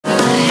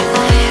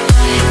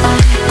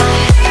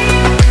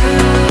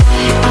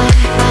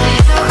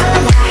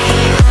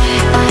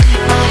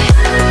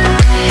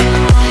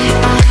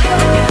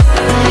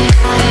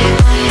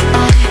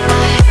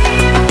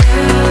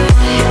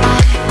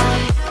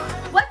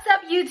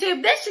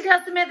YouTube, this your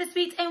girl Samantha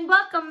Sweets, and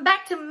welcome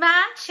back to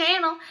my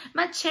channel.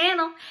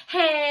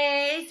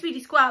 Hey,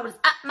 Sweetie Squad, what's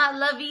up, my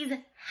lovies?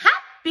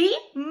 Happy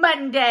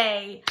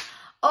Monday.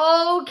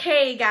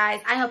 Okay,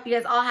 guys, I hope you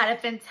guys all had a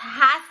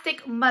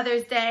fantastic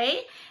Mother's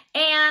Day.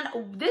 And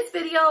this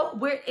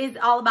video is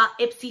all about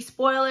Ipsy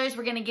Spoilers.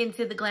 We're going to get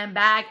into the Glam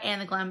Bag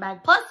and the Glam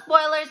Bag Plus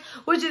Spoilers,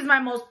 which is my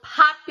most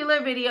popular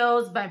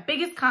videos. My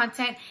biggest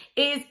content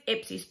is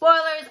Ipsy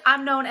Spoilers.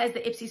 I'm known as the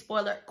Ipsy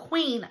Spoiler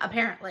Queen,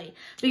 apparently,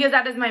 because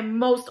that is my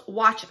most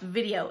watched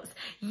videos.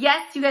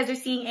 Yes, you guys are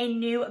seeing a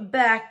new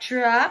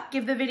backdrop.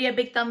 Give the video a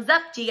big thumbs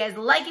up. Do you guys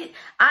like it?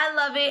 I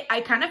love it.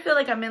 I kind of feel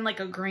like I'm in like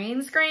a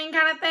green screen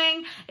kind of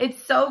thing.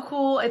 It's so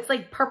cool. It's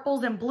like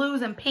purples and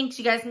blues and pinks.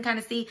 You guys can kind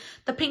of see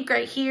the pink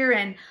right here.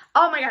 And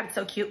oh my god, it's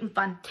so cute and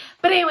fun.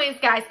 But anyways,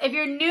 guys, if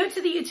you're new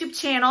to the YouTube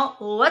channel,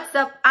 what's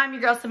up? I'm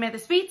your girl Samantha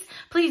Sweets.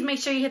 Please make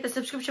sure you hit the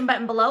subscription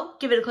button below.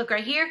 Give it a click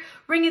right here.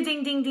 Ring a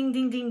ding ding ding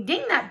ding ding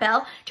ding that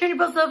bell. Turn your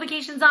post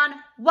notifications on.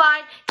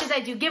 Why? Because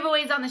I do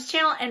giveaways on this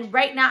channel, and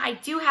right now I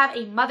do have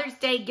a Mother's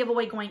Day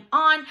giveaway going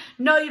on.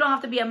 No, you don't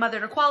have to be a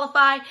mother to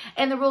qualify,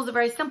 and the rules are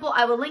very simple.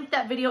 I will link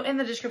that video in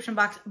the description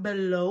box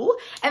below,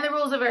 and the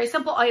rules are very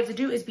simple. All you have to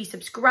do is be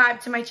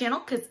subscribed to my channel,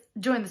 because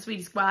join the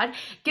Sweetie Squad.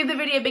 Give the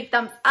video a big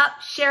thumbs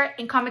up, share it,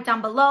 and comment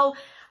down below.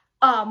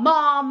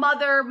 Mom,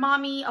 mother,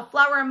 mommy, a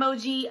flower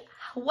emoji,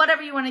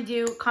 whatever you want to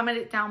do, comment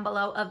it down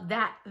below of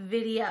that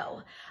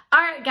video. All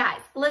right,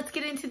 guys, let's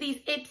get into these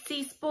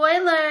Ipsy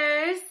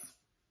spoilers.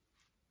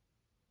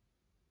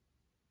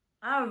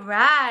 All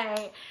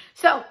right.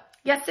 So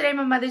yesterday,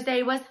 my Mother's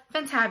Day was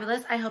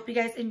fantabulous. I hope you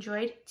guys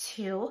enjoyed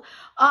too.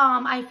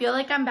 I feel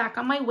like I'm back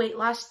on my weight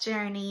loss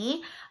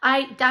journey.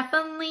 I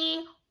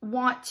definitely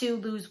want to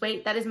lose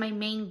weight. That is my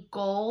main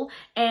goal.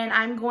 And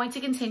I'm going to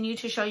continue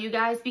to show you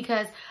guys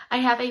because I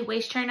have a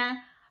waist trainer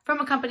from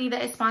a company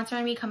that is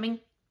sponsoring me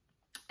coming,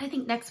 I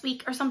think, next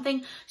week or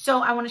something.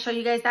 So I want to show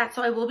you guys that.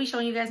 So I will be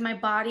showing you guys my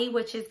body,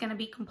 which is going to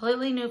be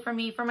completely new for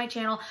me, for my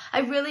channel.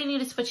 I really need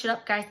to switch it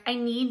up, guys. I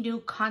need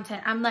new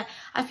content.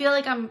 I feel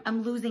like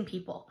I'm losing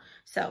people.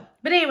 So,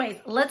 but anyways,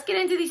 let's get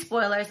into these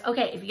spoilers.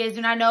 Okay, if you guys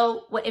do not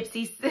know what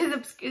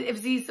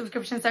Ipsy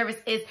subscription service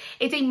is,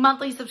 it's a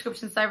monthly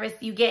subscription service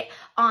you get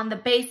on the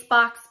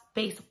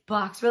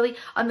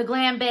on the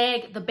Glam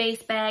Bag, the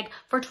base bag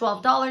for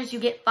 $12. You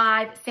get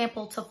 5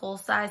 sample to full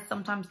size,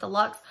 sometimes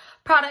deluxe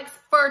products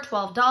for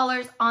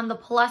 $12. On the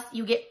Plus,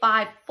 you get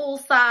 5 full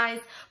size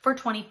for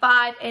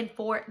 $25. And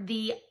for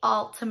the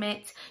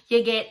Ultimate,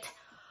 you get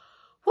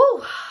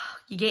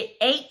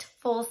 8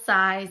 full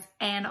size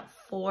and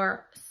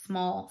 4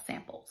 small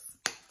samples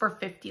for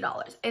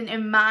 $50. And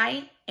in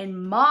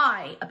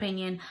my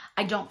opinion,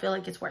 I don't feel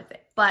like it's worth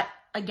it. But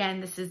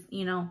again, this is,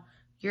 you know,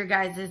 your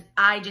guys's.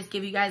 I just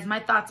give you guys my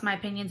thoughts, my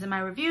opinions, and my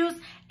reviews,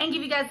 and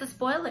give you guys the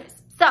spoilers.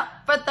 So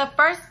for the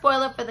first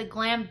spoiler for the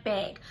Glam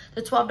Bag,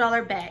 the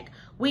 $12 bag,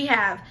 we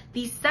have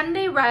the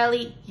Sunday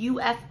Riley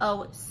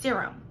UFO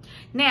Serum.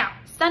 Now,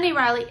 Sunday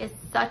Riley is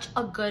such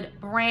a good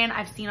brand.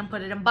 I've seen them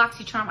put it in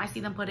BoxyCharm. I see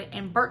them put it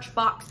in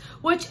Birchbox,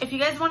 which if you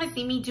guys want to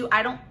see me do,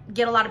 I don't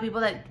get a lot of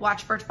people that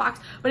watch Birchbox,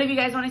 but if you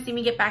guys want to see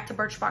me get back to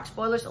Birchbox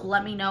spoilers,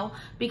 let me know,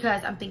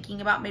 because I'm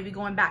thinking about maybe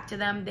going back to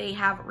them. They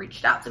have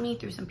reached out to me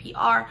through some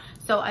PR,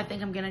 so I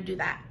think I'm going to do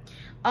that.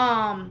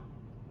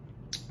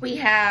 We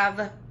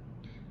have...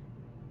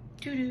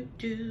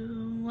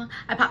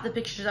 I popped the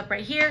pictures up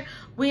right here.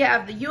 We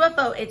have the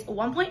UFO. It's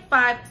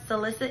 1.5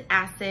 salicylic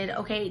acid.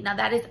 Okay, now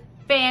that is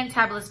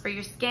fantabulous for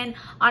your skin.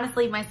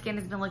 Honestly, my skin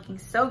has been looking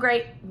so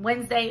great.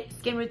 Wednesday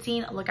skin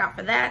routine, look out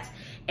for that.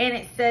 And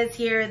it says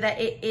here that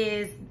it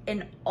is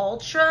an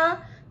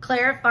ultra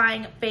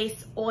clarifying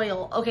face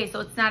oil. Okay,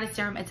 so it's not a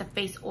serum, it's a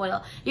face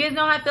oil. You guys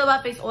know how I feel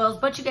about face oils,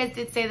 but you guys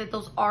did say that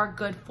those are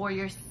good for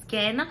your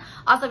skin.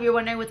 Also, if you're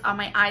wondering what's on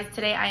my eyes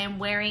today, I am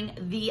wearing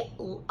the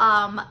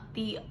oh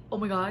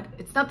my god,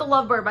 it's not the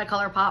Lovebird by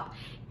Colourpop.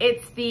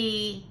 It's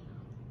the,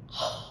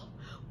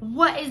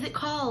 what is it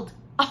called?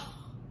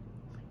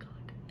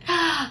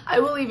 I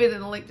will leave it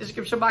in the link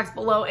description box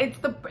below. It's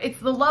the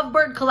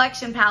Lovebird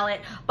collection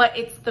palette, but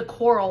it's the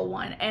coral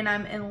one, and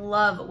I'm in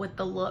love with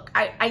the look.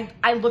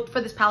 I looked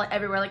for this palette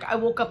everywhere. Like, I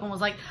woke up and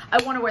was like,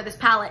 I want to wear this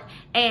palette,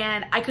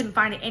 and I couldn't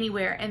find it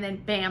anywhere, and then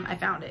bam, I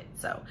found it.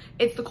 So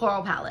it's the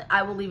coral palette.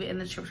 I will leave it in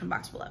the description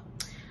box below.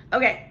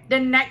 Okay, the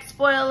next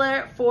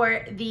spoiler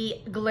for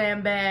the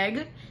Glam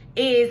Bag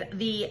is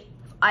the,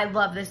 I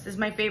love this. This is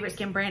my favorite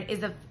skin brand, is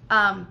the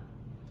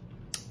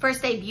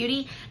First Aid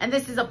Beauty, and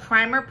this is a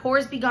primer,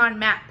 Pores Be Gone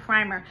Matte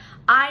Primer.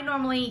 I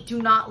normally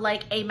do not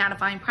like a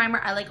mattifying primer.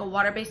 I like a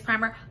water-based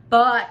primer,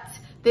 but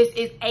this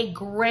is a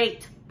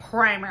great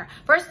primer.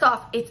 First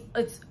off,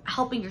 it's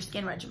helping your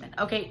skin regimen,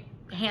 okay?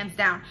 Hands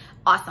down,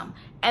 awesome.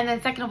 And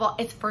then second of all,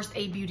 it's First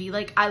Aid Beauty.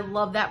 Like, I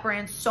love that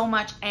brand so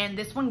much, and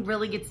this one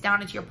really gets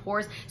down into your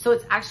pores, so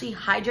it's actually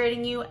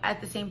hydrating you at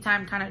the same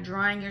time, kind of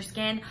drying your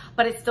skin,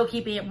 but it's still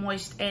keeping it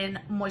moist and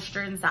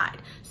moisture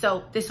inside.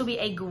 So this will be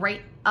a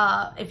great,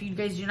 if you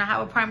guys do not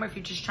have a primer, if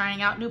you're just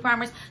trying out new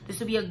primers, this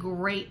will be a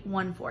great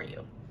one for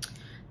you.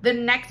 The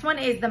next one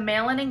is the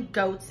Melanin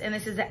Goats, and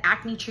this is an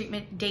acne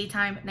treatment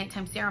daytime,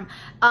 nighttime serum.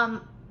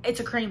 It's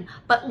a cream,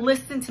 but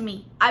listen to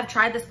me. I've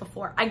tried this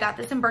before. I got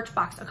this in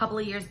Birchbox a couple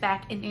of years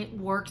back, and it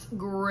works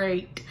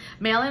great.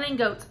 Melanin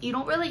Goats, you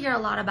don't really hear a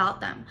lot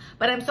about them,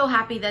 but I'm so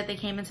happy that they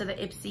came into the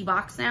Ipsy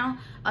box now,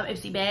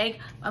 Ipsy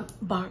bag,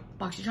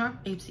 BoxyCharm,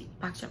 Ipsy,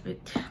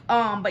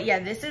 BoxyCharm. But yeah,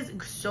 this is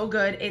so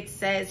good. It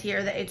says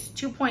here that it's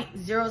 2.0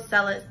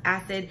 salicylic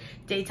acid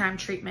daytime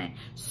treatment.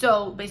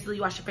 So basically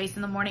you wash your face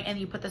in the morning and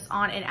you put this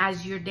on, and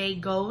as your day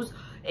goes,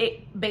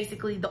 it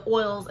basically the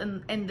oils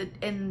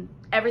and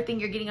everything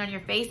you're getting on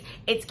your face,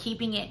 it's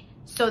keeping it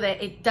so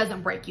that it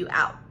doesn't break you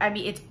out. I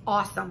mean, it's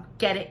awesome.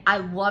 Get it. I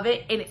love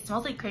it. And it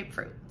smells like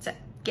grapefruit. So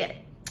get it.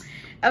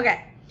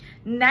 Okay.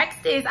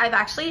 Next is, I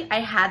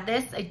had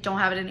this. I don't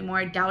have it anymore.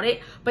 I doubt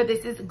it. But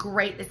this is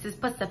great. This is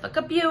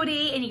Pacifica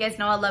Beauty. And you guys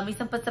know I love me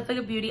some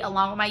Pacifica Beauty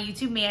along with my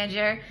YouTube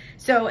manager.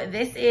 So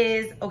this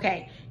is,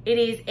 okay, it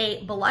is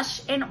a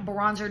blush and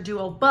bronzer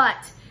duo.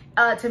 But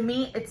to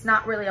me, it's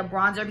not really a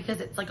bronzer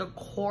because it's like a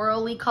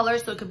corally color,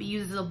 so it could be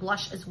used as a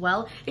blush as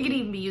well. It could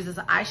even be used as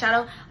an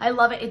eyeshadow. I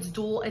love it. It's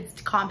dual.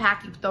 It's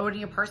compact. You throw it in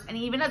your purse, and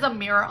it even has a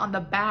mirror on the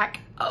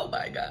back. Oh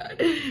my god,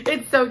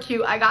 it's so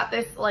cute. I got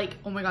this like,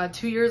 oh my god,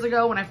 2 years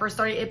ago when I first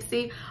started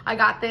Ipsy. I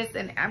got this,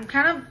 and I'm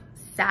kind of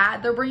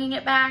sad they're bringing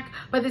it back,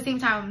 but at the same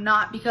time, I'm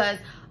not, because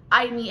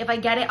I mean, if I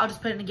get it, I'll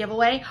just put it in a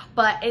giveaway.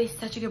 But it is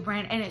such a good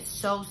brand, and it's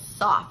so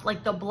soft.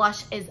 Like, the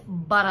blush is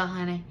butter,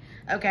 honey.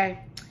 Okay,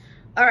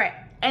 all right.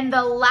 And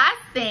the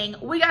last thing,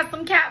 we got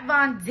some Kat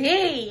Von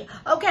D.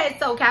 Okay,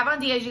 so Kat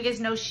Von D, as you guys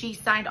know, she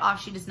signed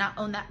off. She does not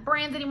own that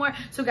brand anymore.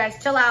 So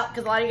guys, chill out,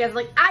 because a lot of you guys are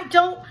like, I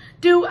don't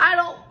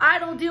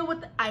deal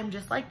with, I'm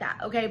just like that,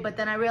 okay? But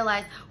then I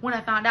realized when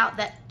I found out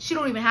that she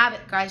don't even have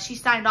it, guys. She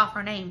signed off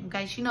her name,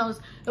 okay? She knows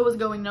it was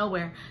going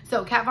nowhere.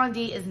 So Kat Von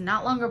D is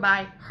not longer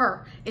by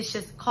her. It's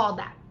just called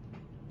that.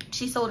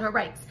 She sold her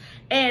rights.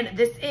 And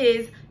this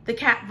is the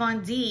Kat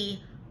Von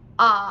D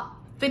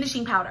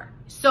finishing powder.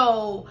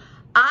 So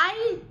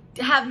I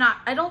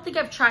don't think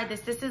I've tried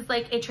this. This is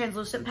like a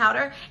translucent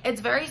powder.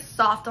 It's very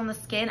soft on the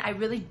skin. I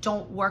really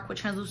don't work with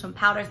translucent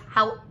powders.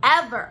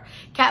 However,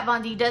 Kat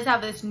Von D does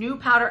have this new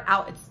powder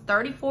out. It's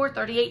 $34,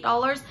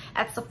 $38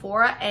 at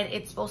Sephora, and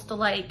it's supposed to,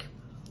 like,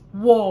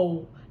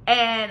 whoa.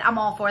 And I'm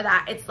all for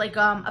that. It's like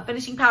a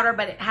finishing powder,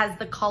 but it has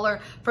the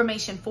color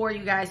formation for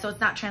you guys, so it's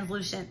not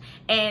translucent,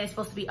 and it's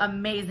supposed to be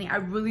amazing. I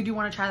really do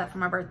want to try that for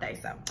my birthday,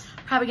 so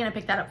probably gonna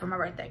pick that up for my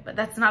birthday, but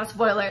that's not a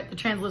spoiler. The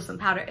translucent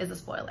powder is a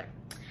spoiler.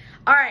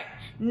 All right,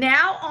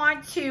 now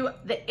on to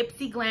the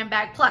Ipsy Glam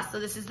Bag Plus.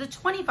 So this is the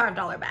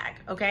 $25 bag,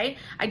 okay?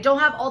 I don't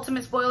have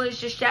ultimate spoilers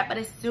just yet, but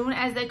as soon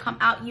as they come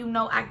out, you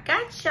know I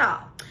got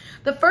y'all.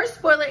 The first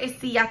spoiler is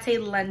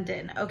Ciate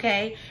London,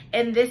 okay?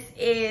 And this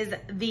is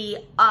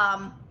the,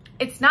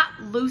 it's not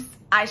loose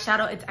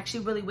eyeshadow. It's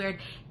actually really weird.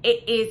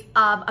 It is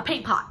a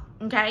paint pot,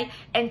 okay?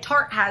 And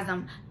Tarte has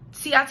them.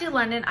 Ciate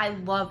London, I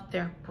love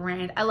their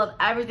brand. I love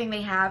everything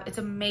they have. It's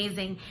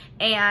amazing.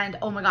 And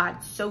oh my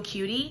God, so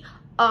cutie.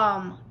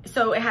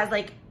 So it has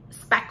like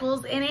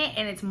speckles in it,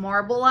 and it's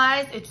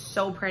marbleized. It's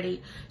so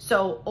pretty.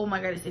 So, oh my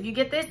goodness, if you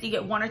get this, you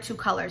get 1 or 2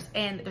 colors,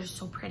 and they're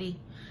so pretty.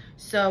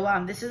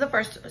 So this is the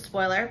first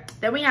spoiler.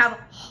 Then we have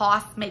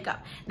Haas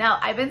makeup. Now,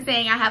 I've been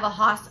saying I have a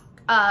Haas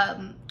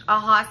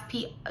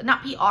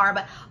not PR,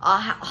 but a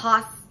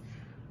Haas,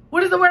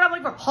 what is the word I'm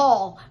looking for?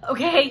 Haul,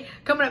 okay?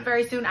 Coming up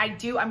very soon. I'm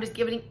just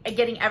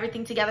getting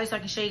everything together so I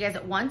can show you guys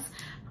at once.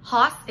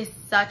 Haas is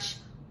such,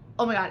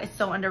 oh my God, it's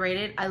so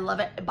underrated. I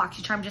love it.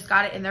 BoxyCharm just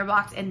got it in their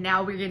box, and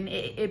now we're getting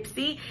it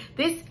Ipsy.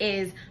 This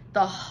is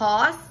the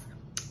Haas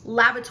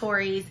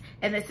Laboratories,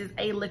 and this is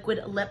a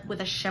liquid lip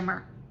with a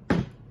shimmer.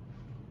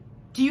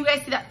 Do you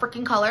guys see that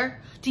freaking color?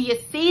 Do you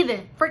see the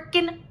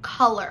freaking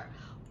color?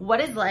 What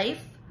is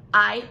life?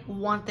 I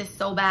want this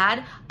so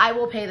bad. I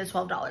will pay the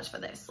 $12 for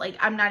this. Like,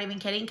 I'm not even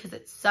kidding, because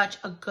it's such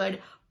a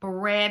good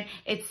brand.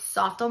 It's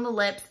soft on the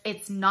lips.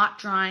 It's not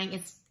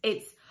drying.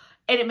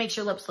 And it makes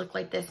your lips look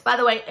like this. By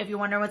the way, if you're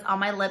wondering what's on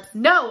my lips,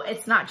 no,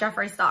 it's not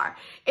Jeffree Star.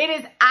 It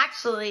is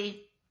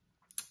actually,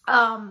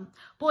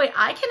 boy,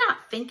 I cannot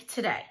think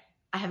today.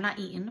 I have not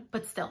eaten,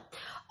 but still.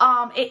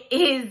 It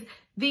is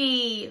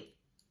the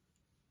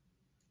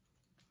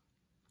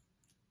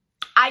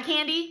Eye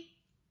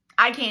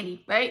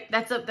Candy, right?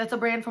 That's a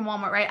brand from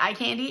Walmart, right? Eye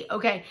Candy.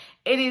 Okay.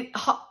 It is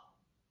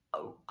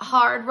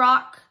Hard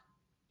Rock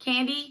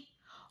Candy.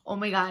 Oh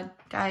my God,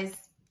 guys.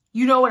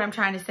 You know what I'm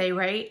trying to say,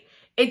 right?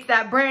 It's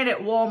that brand at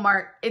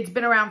Walmart. It's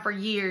been around for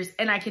years,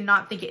 and I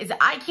cannot think it. Is it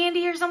Eye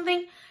Candy or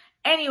something?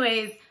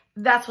 Anyways,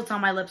 that's what's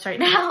on my lips right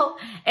now.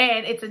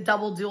 And it's a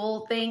double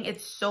dual thing.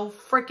 It's so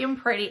freaking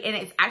pretty. And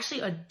it's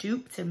actually a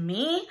dupe to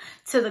me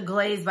to the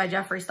Glaze by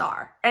Jeffree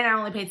Star. And I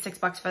only paid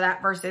 $6 for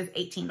that versus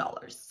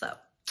 $18. So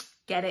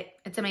get it.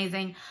 It's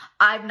amazing.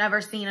 I've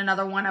never seen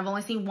another one. I've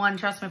only seen one.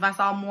 Trust me, if I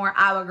saw more,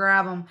 I would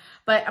grab them.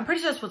 But I'm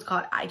pretty sure that's what's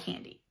called Eye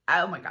Candy.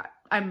 Oh my God.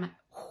 I'm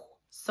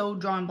so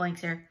drawing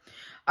blanks here.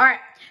 All right,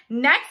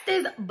 next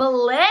is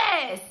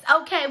Bliss.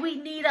 Okay, we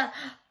need a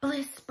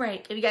Bliss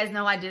break. If you guys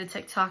know, I did a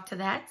TikTok to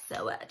that,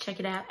 so check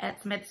it out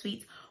at Smith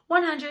Sweets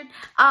 100.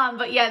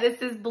 But yeah,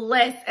 this is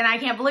Bliss, and I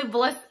can't believe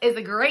Bliss is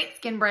a great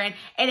skin brand,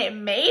 and it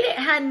made it,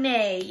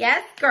 honey.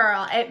 Yes,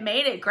 girl, it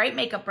made it. Great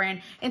makeup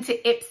brand into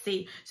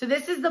Ipsy. So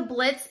this is the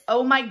Bliss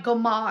Oh My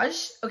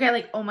Gommage. Okay,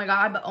 like oh my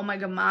god, but oh my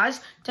gommage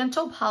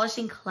gentle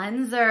polishing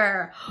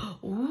cleanser.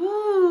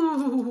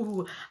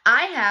 Ooh,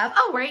 I have,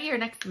 oh, right here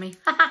next to me.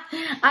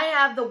 I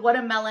have the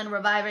Watermelon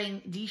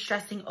Reviving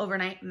De-Stressing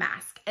Overnight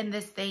Mask, and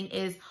this thing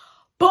is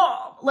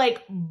bomb,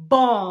 like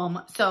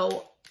bomb.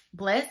 So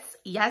Bliss,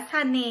 yes,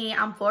 honey,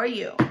 I'm for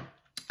you.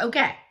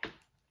 Okay.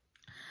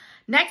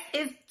 Next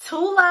is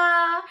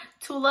Tula.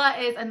 Tula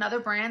is another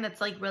brand that's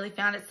like really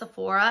found at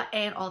Sephora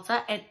and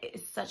Ulta, and it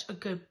is such a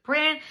good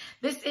brand.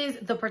 This is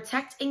the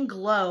Protect and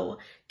Glow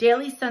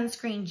Daily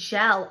Sunscreen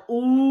Gel.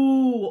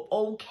 Ooh,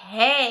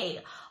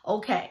 okay.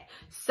 Okay,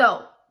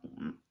 so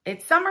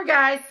it's summer,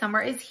 guys.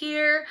 Summer is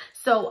here.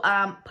 So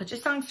put your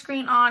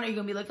sunscreen on or you're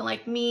gonna be looking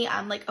like me.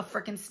 I'm like a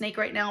freaking snake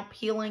right now,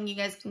 peeling. You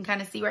guys can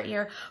kind of see right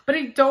here, but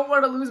I don't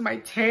want to lose my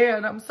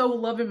tan. I'm so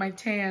loving my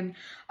tan.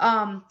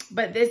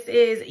 But this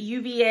is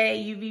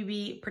UVA,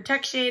 UVB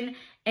protection,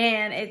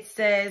 and it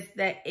says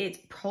that it's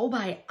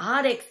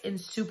probiotics and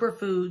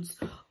superfoods.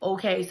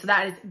 Okay, so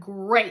that is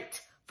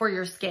great for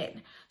your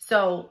skin.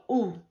 So,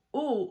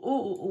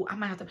 I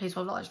might have to pay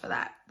 $12 for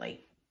that. Like,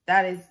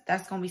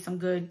 that's gonna be some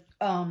good.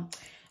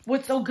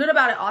 What's so good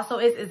about it also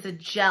is it's a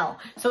gel.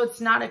 So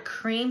it's not a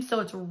cream. So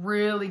it's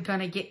really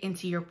gonna get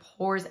into your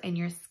pores and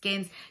your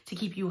skins to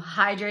keep you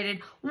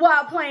hydrated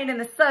while playing in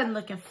the sun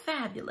looking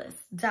fabulous,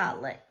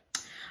 darling.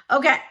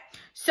 Okay,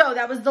 so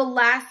that was the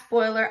last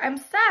spoiler. I'm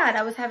sad.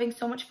 I was having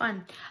so much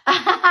fun.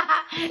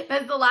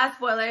 That's the last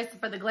spoilers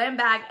for the glam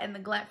bag and the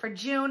glam for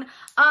June.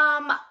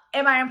 Am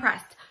I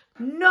impressed?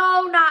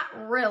 No,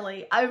 not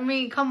really. I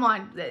mean, come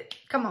on.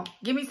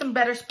 Give me some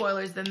better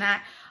spoilers than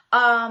that.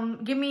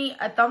 Give me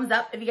a thumbs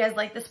up if you guys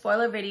like the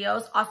spoiler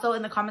videos. Also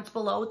in the comments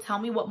below, tell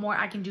me what more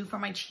I can do for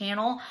my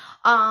channel.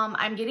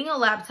 I'm getting a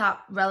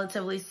laptop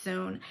relatively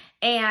soon,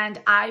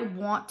 and I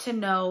want to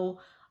know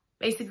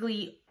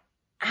basically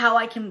how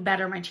I can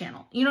better my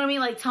channel. You know what I mean?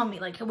 Like, tell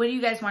me, like, what do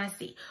you guys want to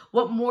see?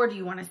 What more do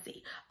you want to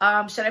see?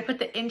 Should I put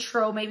the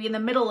intro maybe in the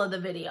middle of the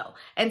video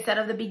instead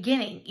of the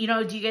beginning? You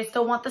know, do you guys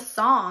still want the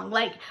song?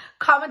 Like,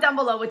 comment down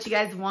below what you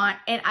guys want,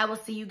 and I will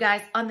see you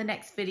guys on the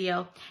next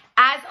video.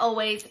 As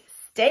always,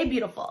 stay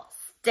beautiful,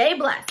 stay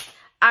blessed.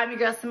 I'm your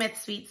girl, Samantha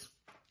Sweets.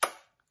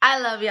 I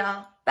love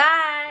y'all.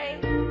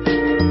 Bye.